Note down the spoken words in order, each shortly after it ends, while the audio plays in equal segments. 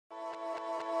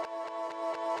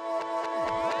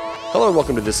Hello and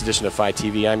welcome to this edition of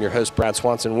FiTV. I'm your host, Brad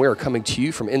Swanson. We are coming to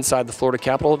you from inside the Florida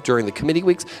Capitol during the committee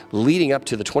weeks leading up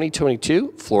to the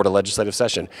 2022 Florida legislative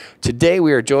session. Today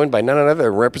we are joined by none other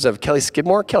than Representative Kelly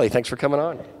Skidmore. Kelly, thanks for coming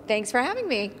on. Thanks for having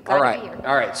me. Glad to be here.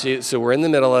 All right. So we're in the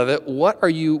middle of it. What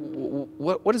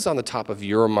is on the top of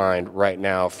your mind right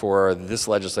now for this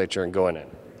legislature and going in?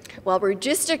 Well,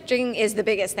 redistricting is the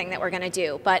biggest thing that we're going to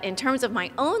do. But in terms of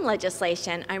my own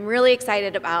legislation, I'm really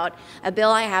excited about a bill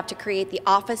I have to create the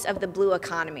Office of the Blue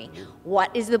Economy.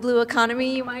 What is the blue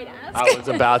economy, you might ask? I was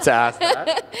about to ask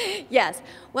that. Yes.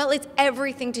 Well, it's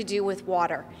everything to do with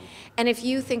water. And if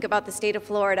you think about the state of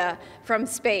Florida from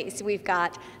space, we've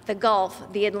got the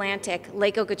Gulf, the Atlantic,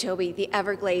 Lake Okeechobee, the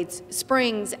Everglades,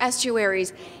 springs,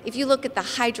 estuaries. If you look at the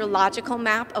hydrological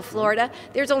map of Florida,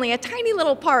 there's only a tiny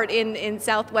little part in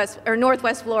southwest or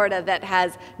northwest Florida that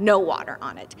has no water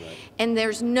on it. Right. And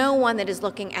there's no one that is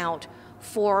looking out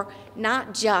for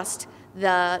not just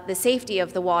the safety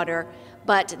of the water,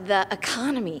 but the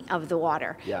economy of the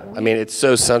water. Yeah, I mean, it's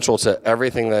so central to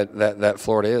everything that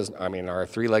Florida is. I mean, our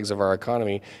three legs of our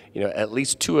economy, you know, at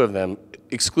least two of them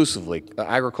exclusively,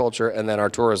 agriculture and then our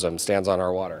tourism stands on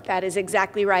our water. That is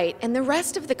exactly right. And the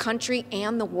rest of the country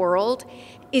and the world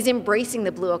is embracing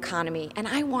the blue economy. And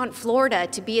I want Florida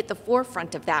to be at the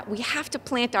forefront of that. We have to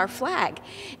plant our flag,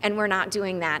 and we're not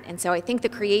doing that. And so I think the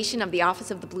creation of the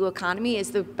Office of the Blue Economy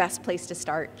is the best place to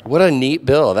start. What a neat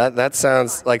bill. That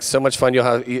sounds like so much fun.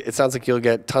 It sounds like you'll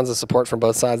get tons of support from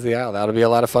both sides of the aisle. That'll be a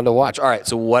lot of fun to watch. All right,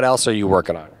 so what else are you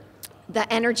working on? The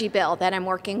energy bill that I'm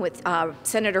working with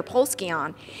Senator Polsky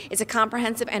on is a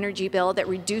comprehensive energy bill that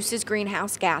reduces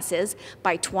greenhouse gases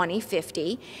by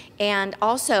 2050 and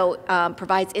also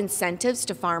provides incentives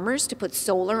to farmers to put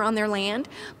solar on their land,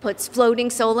 puts floating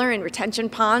solar in retention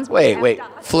ponds. Wait,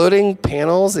 floating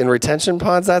panels in retention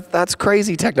ponds? That's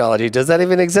crazy technology. Does that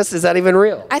even exist? Is that even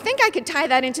real? I think I could tie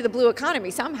that into the blue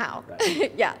economy somehow.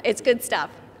 Right. Yeah, it's good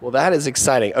stuff. Well, that is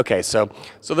exciting. Okay, so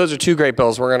those are two great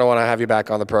bills. We're going to want to have you back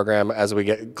on the program as we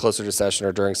get closer to session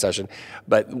or during session.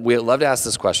 But we'd love to ask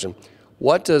this question.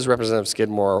 What does Representative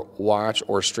Skidmore watch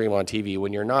or stream on TV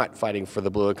when you're not fighting for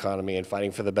the blue economy and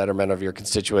fighting for the betterment of your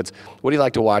constituents? What do you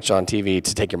like to watch on TV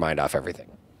to take your mind off everything?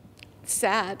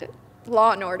 Sad.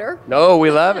 Law and Order. No,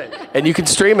 we love it. And you can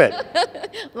stream it.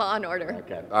 Law and Order.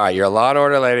 Okay. All right, you're a Law and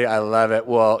Order lady. I love it.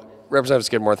 Well, Representative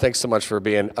Skidmore, thanks so much for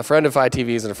being a friend of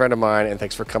FiTV's and a friend of mine, and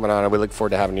thanks for coming on, and we look forward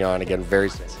to having you on again very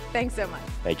soon. Thanks so much.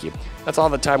 Thank you. That's all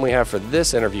the time we have for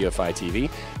this interview of FiTV.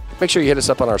 Make sure you hit us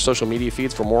up on our social media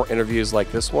feeds for more interviews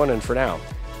like this one, and for now,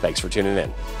 thanks for tuning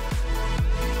in.